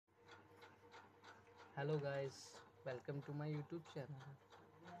Hello guys, welcome to my YouTube channel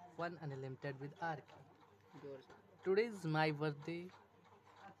Fun Unlimited with RK. Today is my birthday,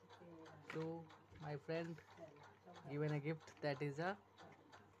 so my friend given a gift that is a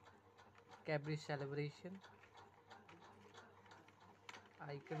Cadbury celebration.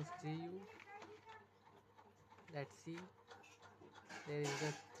 I can see you. Let's see. There is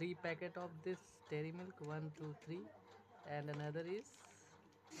a three packet of this dairy milk, one, two, three, and another is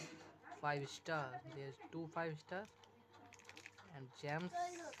 5 star. There's two 5 star and gems.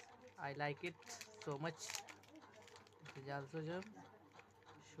 I like it so much. It is also gem.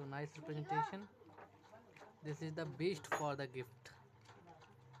 So nice representation. This is the best for the gift.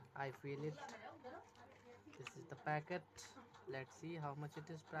 I feel it. This is the packet. Let's see how much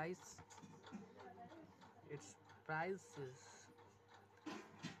it is price. Its price is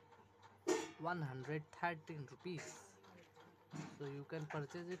 113 rupees. So you can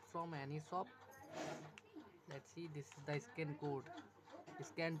purchase it from any shop. Let's see, this is the scan code.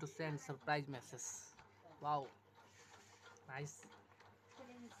 Scan to send surprise message. Wow, nice.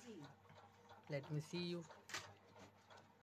 Let me see you.